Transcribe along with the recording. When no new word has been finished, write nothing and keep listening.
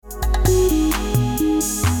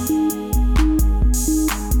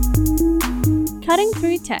Cutting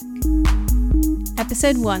Through Tech,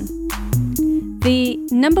 Episode 1, The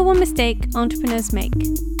Number One Mistake Entrepreneurs Make.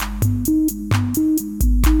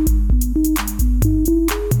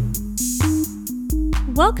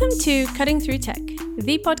 Welcome to Cutting Through Tech,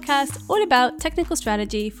 the podcast all about technical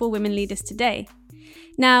strategy for women leaders today.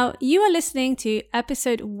 Now, you are listening to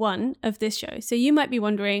Episode 1 of this show, so you might be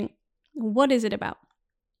wondering, what is it about?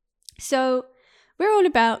 So, we're all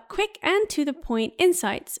about quick and to-the-point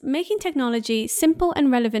insights, making technology simple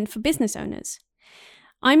and relevant for business owners.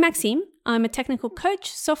 I'm Maxime. I'm a technical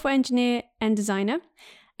coach, software engineer, and designer,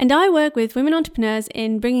 and I work with women entrepreneurs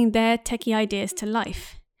in bringing their techie ideas to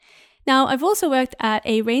life. Now, I've also worked at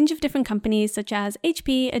a range of different companies such as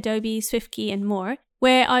HP, Adobe, SwiftKey, and more,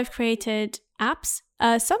 where I've created apps,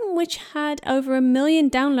 some which had over 1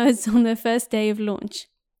 million downloads on their first day of launch.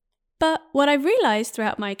 But what I've realized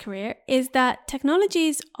throughout my career is that technology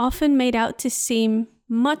is often made out to seem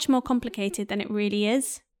much more complicated than it really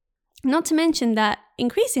is. Not to mention that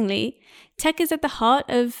increasingly, tech is at the heart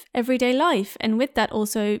of everyday life, and with that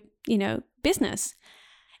also, business.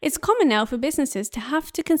 It's common now for businesses to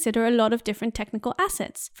have to consider a lot of different technical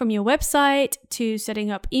assets, from your website to setting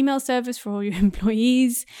up email servers for all your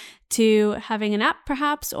employees, to having an app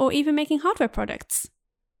perhaps, or even making hardware products.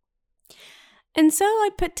 And so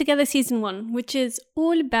I put together Season 1, which is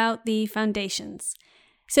all about the foundations.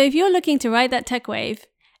 So if you're looking to ride that tech wave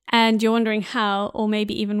and you're wondering how, or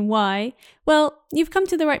maybe even why, well, you've come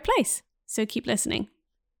to the right place. So keep listening.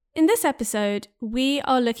 In this episode, we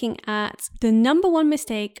are looking at the number one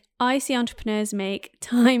mistake I see entrepreneurs make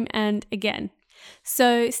time and again.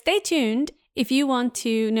 So stay tuned if you want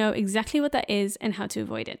to know exactly what that is and how to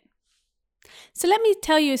avoid it. So let me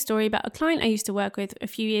tell you a story about a client I used to work with a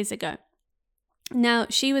few years ago. Now,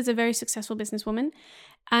 she was a very successful businesswoman,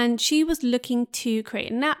 and she was looking to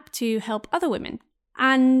create an app to help other women.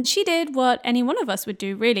 And she did what any one of us would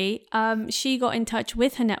do, really. She got in touch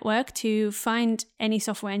with her network to find any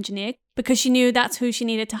software engineer because she knew that's who she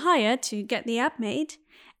needed to hire to get the app made.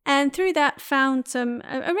 And through that, found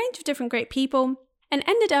a range of different great people and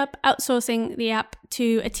ended up outsourcing the app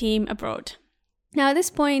to a team abroad. Now, at this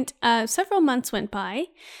point, several months went by.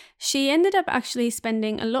 She ended up actually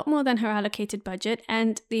spending a lot more than her allocated budget,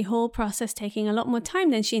 and the whole process taking a lot more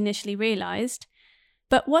time than she initially realized.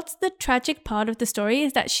 But what's the tragic part of the story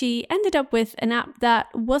is that she ended up with an app that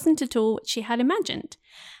wasn't at all what she had imagined.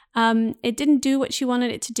 It didn't do what she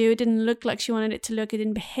wanted it to do. It didn't look like she wanted it to look. It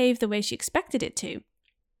didn't behave the way she expected it to.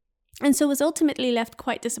 And so was ultimately left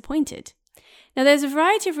quite disappointed. Now, there's a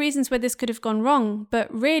variety of reasons where this could have gone wrong,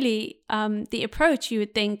 but really the approach you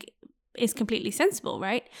would think is completely sensible,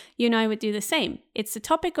 right? You and I would do the same. It's a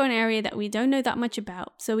topic or an area that we don't know that much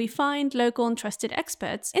about, so we find local and trusted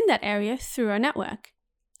experts in that area through our network.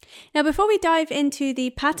 Now, before we dive into the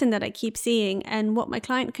pattern that I keep seeing and what my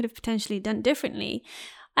client could have potentially done differently,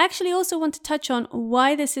 I actually also want to touch on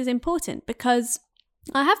why this is important, because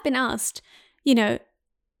I have been asked,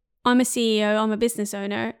 I'm a CEO, I'm a business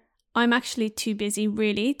owner, I'm actually too busy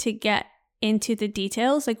really to get into the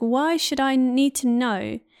details. Like, why should I need to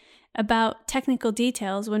know about technical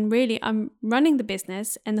details when really I'm running the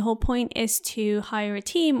business and the whole point is to hire a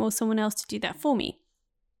team or someone else to do that for me?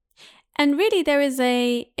 And really there's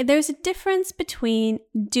a difference between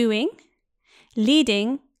doing,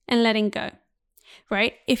 leading, and letting go,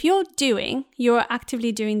 right? If you're doing, you're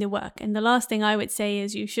actively doing the work. And the last thing I would say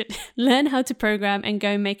is you should learn how to program and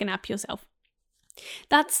go make an app yourself.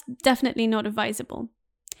 That's definitely not advisable.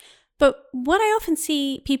 But what I often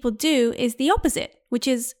see people do is the opposite, which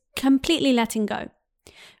is completely letting go,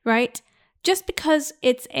 right? Just because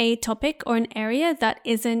it's a topic or an area that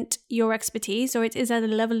isn't your expertise, or it is at a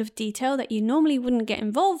level of detail that you normally wouldn't get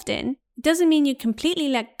involved in, doesn't mean you completely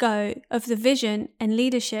let go of the vision and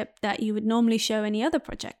leadership that you would normally show any other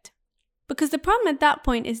project. Because the problem at that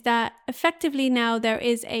point is that effectively now there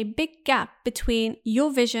is a big gap between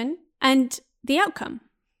your vision and the outcome.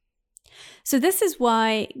 So this is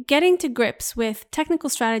why getting to grips with technical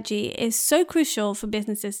strategy is so crucial for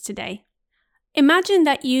businesses today. Imagine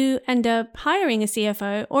that you end up hiring a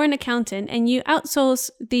CFO or an accountant and you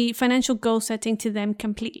outsource the financial goal setting to them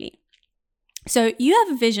completely. So you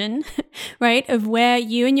have a vision, right, of where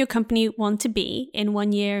you and your company want to be in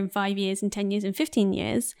 1 year, in 5 years, in 10 years, in 15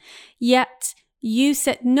 years, yet you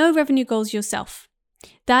set no revenue goals yourself.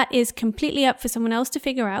 That is completely up for someone else to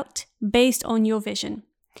figure out based on your vision.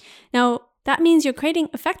 Now, that means you're creating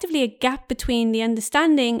effectively a gap between the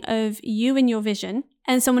understanding of you and your vision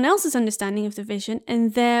and someone else's understanding of the vision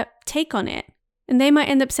and their take on it. And they might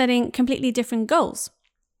end up setting completely different goals.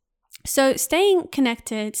 So staying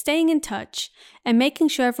connected, staying in touch, and making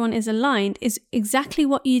sure everyone is aligned is exactly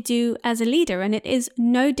what you do as a leader, and it is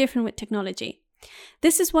no different with technology.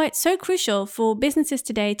 This is why it's so crucial for businesses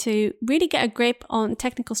today to really get a grip on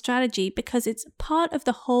technical strategy, because it's part of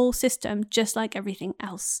the whole system, just like everything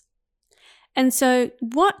else. And so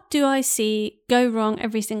what do I see go wrong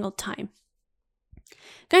every single time?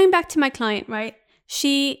 Going back to my client, right?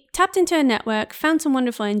 She tapped into her network, found some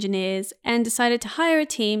wonderful engineers, and decided to hire a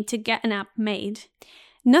team to get an app made.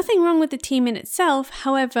 Nothing wrong with the team in itself.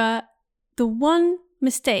 However, the one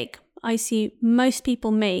mistake I see most people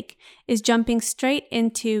make is jumping straight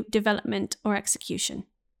into development or execution,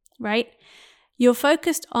 right? You're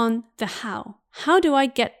focused on the how. How do I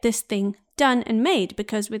get this thing done and made?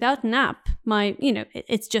 Because without an app,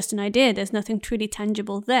 it's just an idea. There's nothing truly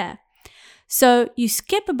tangible there. So you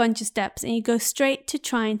skip a bunch of steps and you go straight to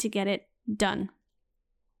trying to get it done.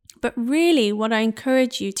 But really, what I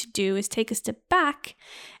encourage you to do is take a step back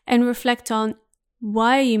and reflect on,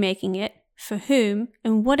 why are you making it, for whom,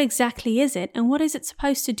 and what exactly is it, and what is it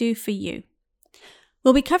supposed to do for you?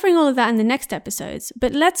 We'll be covering all of that in the next episodes,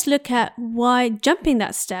 but let's look at why jumping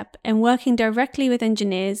that step and working directly with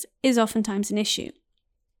engineers is oftentimes an issue.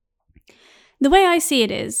 The way I see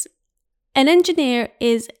it is, an engineer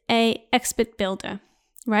is an expert builder,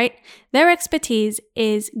 right? Their expertise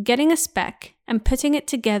is getting a spec and putting it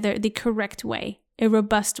together the correct way, a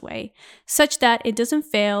robust way, such that it doesn't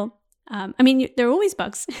fail. There are always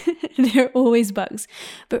bugs. There are always bugs.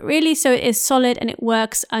 But really, so it is solid and it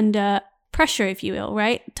works under pressure, if you will,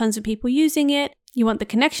 right? Tons of people using it. You want the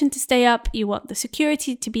connection to stay up. You want the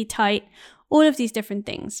security to be tight. All of these different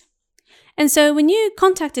things. And so when you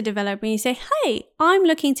contact a developer and you say, hey, I'm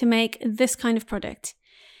looking to make this kind of product,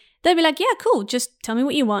 they'll be like, yeah, cool. Just tell me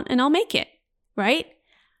what you want and I'll make it, right?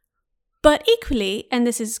 But equally, and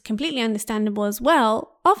this is completely understandable as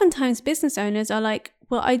well, oftentimes business owners are like,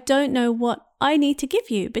 well, I don't know what I need to give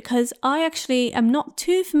you because I actually am not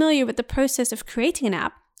too familiar with the process of creating an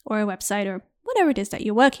app or a website or whatever it is that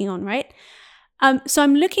you're working on, right? So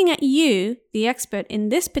I'm looking at you, the expert in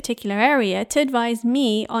this particular area, to advise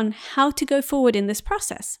me on how to go forward in this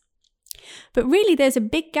process. But really, there's a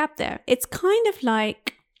big gap there. It's kind of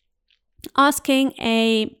like asking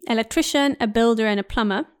an electrician, a builder, and a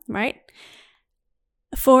plumber, right,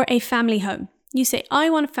 for a family home. You say, I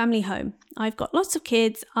want a family home. I've got lots of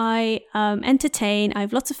kids. I entertain. I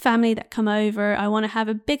have lots of family that come over. I want to have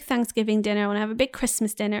a big Thanksgiving dinner. I want to have a big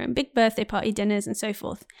Christmas dinner and big birthday party dinners and so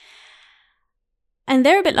forth. And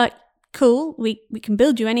they're a bit like, cool, we can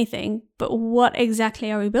build you anything, but what exactly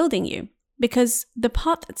are we building you? Because the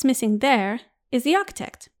part that's missing there is the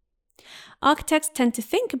architect. Architects tend to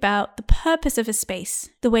think about the purpose of a space,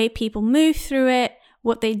 the way people move through it,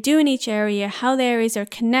 what they do in each area, how the areas are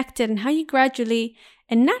connected, and how you gradually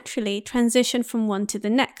and naturally transition from one to the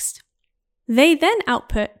next. They then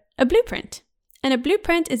output a blueprint. And a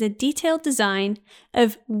blueprint is a detailed design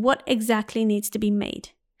of what exactly needs to be made,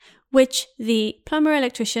 which the plumber,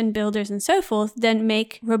 electrician, builders, and so forth then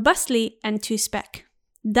make robustly and to spec.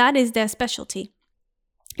 That is their specialty.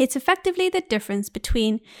 It's effectively the difference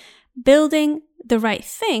between building the right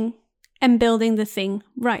thing and building the thing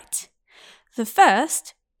right. The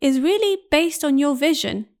first is really based on your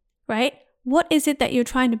vision, right? What is it that you're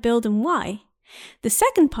trying to build and why? The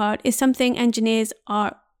second part is something engineers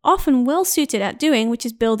are often well suited at doing, which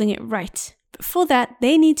is building it right. But for that,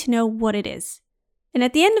 they need to know what it is. And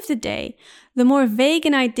at the end of the day, the more vague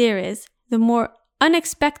an idea is, the more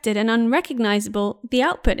unexpected and unrecognizable the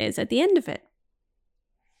output is at the end of it.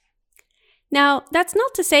 Now, that's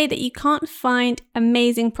not to say that you can't find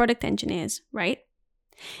amazing product engineers, right?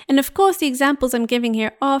 And of course, the examples I'm giving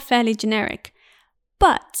here are fairly generic.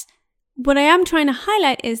 But what I am trying to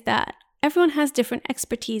highlight is that everyone has different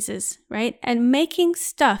expertises, right? And making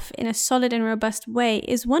stuff in a solid and robust way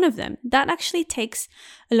is one of them. That actually takes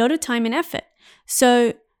a lot of time and effort.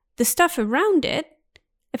 So the stuff around it,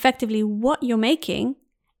 effectively what you're making,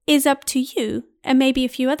 is up to you and maybe a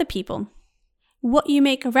few other people. What you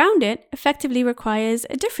make around it effectively requires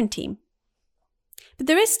a different team. But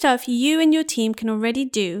there is stuff you and your team can already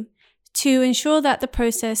do to ensure that the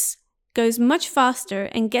process goes much faster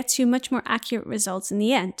and gets you much more accurate results in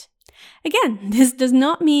the end. Again, this does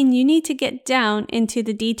not mean you need to get down into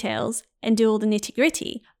the details and do all the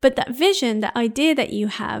nitty-gritty, but that vision, that idea that you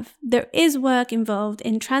have, there is work involved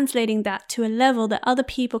in translating that to a level that other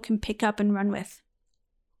people can pick up and run with.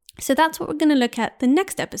 So that's what we're going to look at the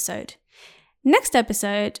next episode. Next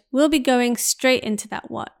episode, we'll be going straight into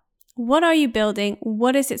that what. What are you building?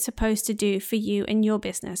 What is it supposed to do for you and your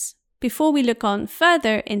business? Before we look on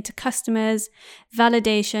further into customers,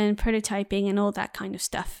 validation, prototyping, and all that kind of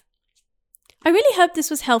stuff. I really hope this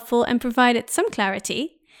was helpful and provided some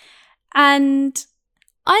clarity. And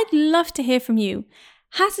I'd love to hear from you.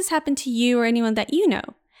 Has this happened to you or anyone that you know?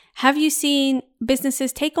 Have you seen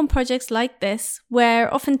businesses take on projects like this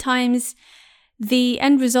where oftentimes the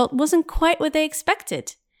end result wasn't quite what they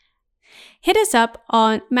expected? Hit us up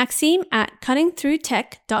on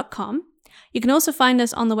maxime@cuttingthroughtech.com. You can also find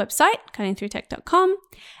us on the website, cuttingthroughtech.com,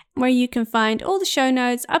 where you can find all the show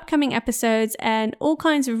notes, upcoming episodes, and all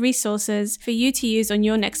kinds of resources for you to use on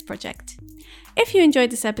your next project. If you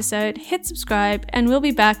enjoyed this episode, hit subscribe and we'll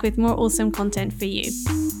be back with more awesome content for you.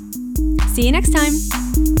 See you next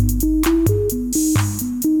time.